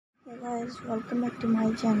Guys, welcome back to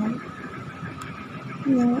my channel.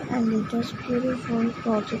 New and latest beautiful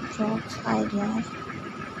project frocks ideas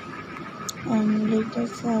and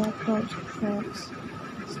latest project frocks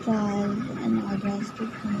style and ideas,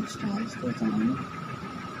 different styles design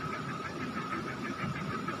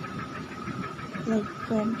like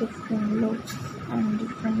different looks and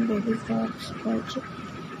different baby frocks project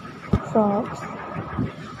frocks.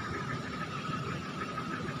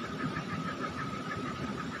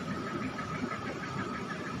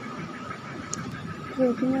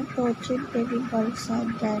 Creating a crochet baby bulk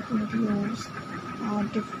set that includes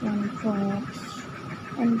different frocks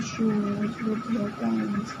and shoes with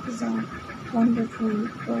hairbands is a wonderful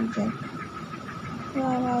project. Here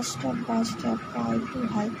are a step-by-step guide to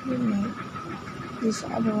help you make this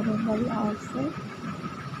adorable outfit.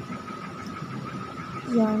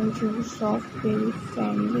 Yarn choose soft, baby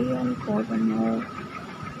friendly and cotton or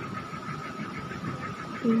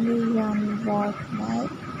really yarn work well.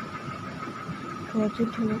 Crochet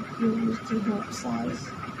hook, use the hook size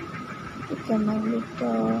to connect it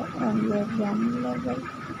on your yarn level,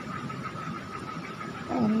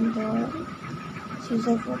 and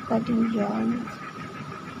scissor for cutting yarn,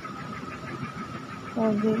 for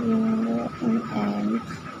weaving in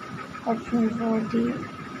ends, optional for the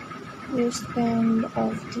waistband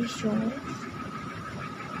of the shorts,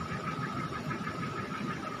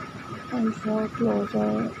 and for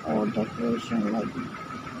closure or decoration like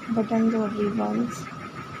buttons or ribbons.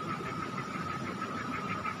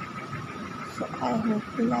 So I hope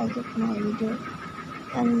you like my video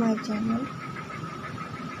and my channel.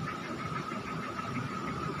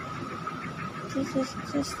 This is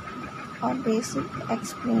just a basic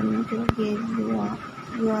explaining to give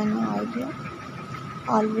you an idea.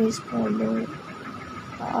 Always follow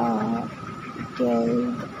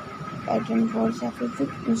detailed pattern for specific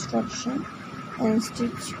instruction and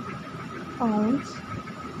stitch counts.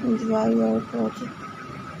 Enjoy your project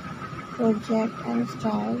and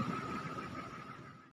style.